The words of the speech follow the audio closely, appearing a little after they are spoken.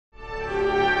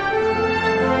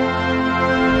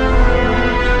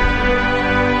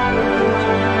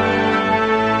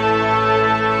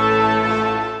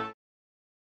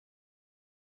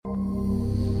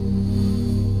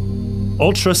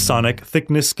Ultrasonic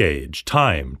Thickness Gauge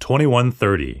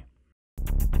TIME2130.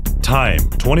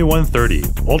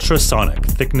 TIME2130 Ultrasonic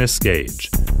Thickness Gauge,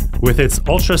 with its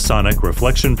ultrasonic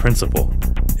reflection principle,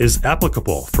 is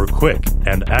applicable for quick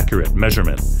and accurate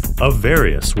measurement of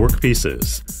various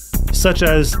workpieces, such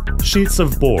as sheets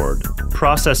of board,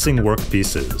 processing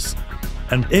workpieces,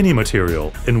 and any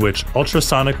material in which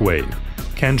ultrasonic wave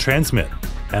can transmit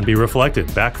and be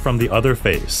reflected back from the other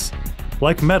face,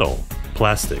 like metal,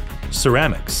 plastic,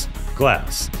 ceramics,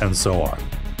 glass, and so on.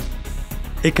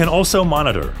 It can also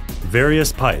monitor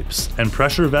various pipes and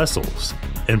pressure vessels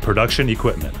in production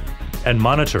equipment and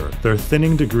monitor their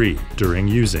thinning degree during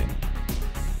using.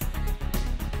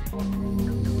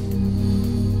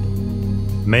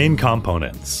 Main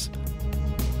components: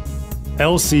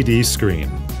 LCD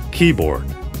screen, keyboard,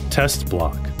 test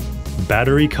block,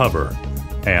 battery cover,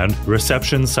 and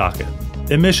reception socket,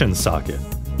 emission socket,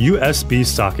 USB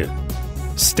socket,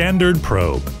 standard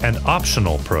probe and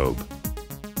optional probe.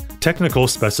 Technical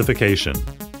specification.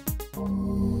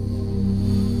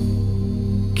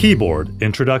 Keyboard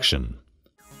introduction.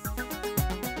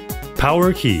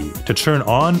 Power key to turn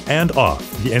on and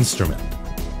off the instrument.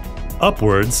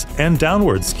 Upwards and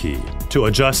downwards key to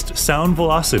adjust sound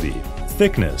velocity,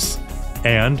 thickness,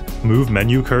 and move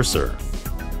menu cursor.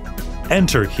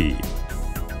 Enter key.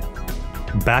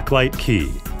 Backlight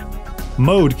key.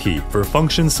 Mode key for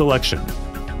function selection.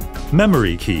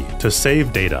 Memory key to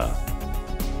save data.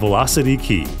 Velocity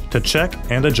key to check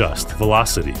and adjust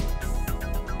velocity.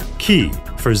 Key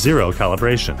for zero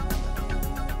calibration.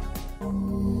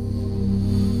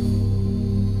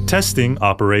 Testing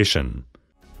operation.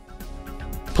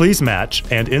 Please match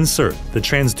and insert the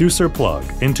transducer plug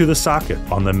into the socket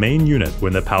on the main unit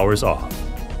when the power's off.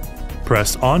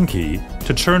 Press on key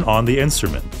to turn on the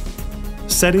instrument.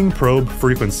 Setting probe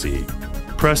frequency.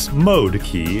 Press mode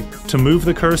key to move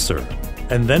the cursor,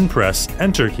 and then press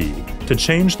enter key to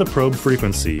change the probe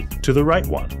frequency to the right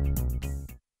one.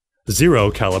 Zero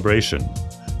calibration.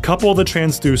 Couple the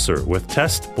transducer with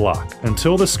test block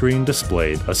until the screen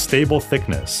displayed a stable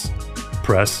thickness.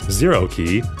 Press zero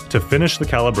key to finish the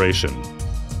calibration.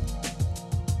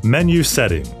 Menu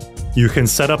setting. You can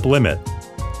set up limit,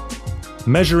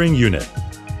 measuring unit,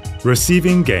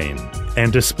 receiving gain,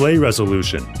 and display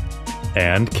resolution,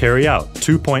 and carry out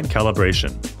 2-point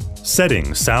calibration.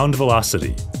 Setting sound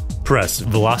velocity. Press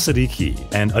velocity key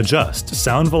and adjust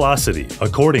sound velocity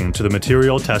according to the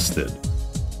material tested.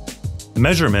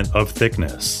 Measurement of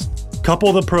thickness.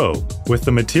 Couple the probe with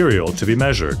the material to be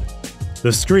measured.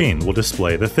 The screen will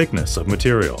display the thickness of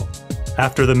material.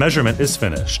 After the measurement is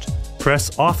finished,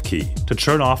 press off key to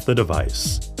turn off the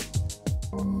device.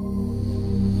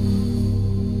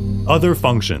 Other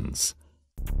functions.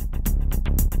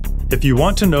 If you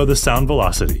want to know the sound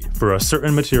velocity for a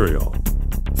certain material,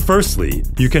 firstly,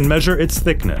 you can measure its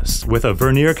thickness with a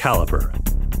vernier caliper.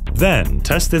 Then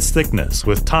test its thickness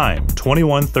with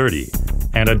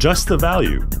TIME2130 and adjust the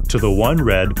value to the one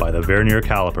read by the vernier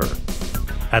caliper.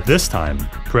 At this time,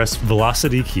 press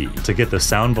velocity key to get the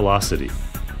sound velocity.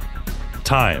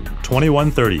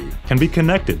 TIME2130 can be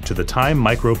connected to the Time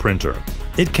micro printer.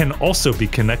 It can also be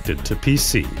connected to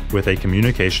PC with a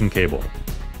communication cable.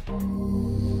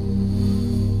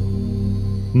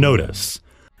 Notice: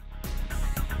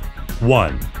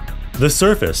 1. The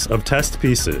surface of test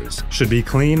pieces should be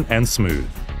clean and smooth.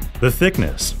 The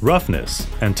thickness, roughness,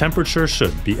 and temperature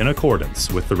should be in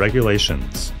accordance with the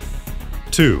regulations.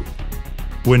 2.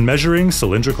 When measuring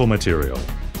cylindrical material,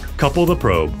 couple the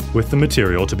probe with the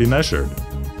material to be measured.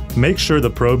 Make sure the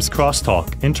probe's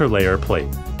crosstalk interlayer plate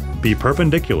be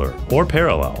perpendicular or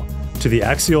parallel to the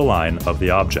axial line of the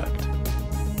object.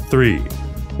 3.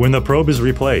 When the probe is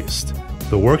replaced,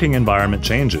 the working environment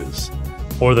changes,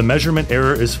 or the measurement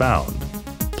error is found,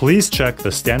 please check the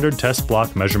standard test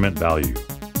block measurement value.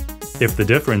 If the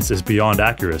difference is beyond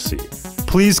accuracy,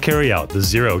 please carry out the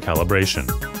zero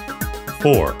calibration.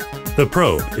 4. The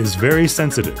probe is very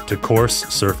sensitive to coarse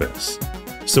surface,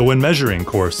 so when measuring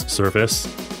coarse surface,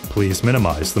 please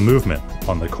minimize the movement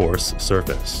on the coarse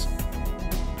surface.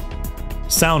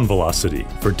 Sound velocity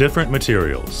for different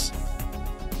materials.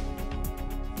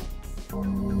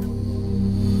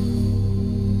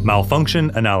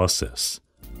 Malfunction analysis.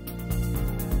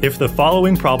 If the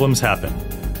following problems happen,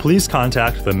 please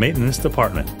contact the maintenance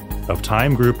department of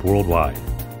Time Group Worldwide.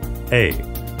 A.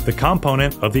 The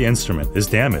component of the instrument is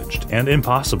damaged and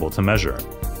impossible to measure.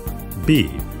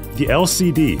 B. The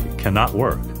LCD cannot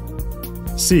work.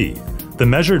 C. The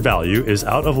measured value is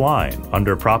out of line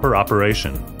under proper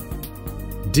operation.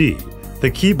 D. The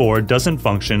keyboard doesn't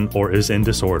function or is in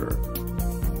disorder.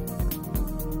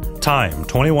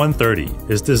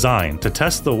 TIME2130 is designed to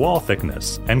test the wall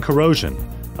thickness and corrosion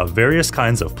of various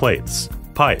kinds of plates,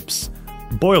 pipes,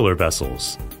 boiler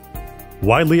vessels,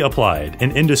 widely applied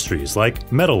in industries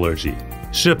like metallurgy,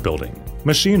 shipbuilding,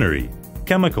 machinery,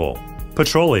 chemical,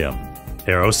 petroleum,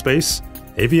 aerospace,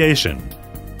 aviation,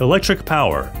 electric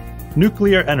power,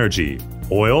 nuclear energy,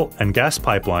 oil and gas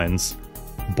pipelines,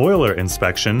 boiler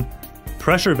inspection,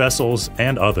 pressure vessels,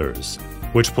 and others,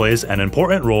 which plays an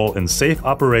important role in safe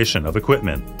operation of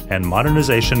equipment and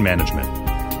modernization management.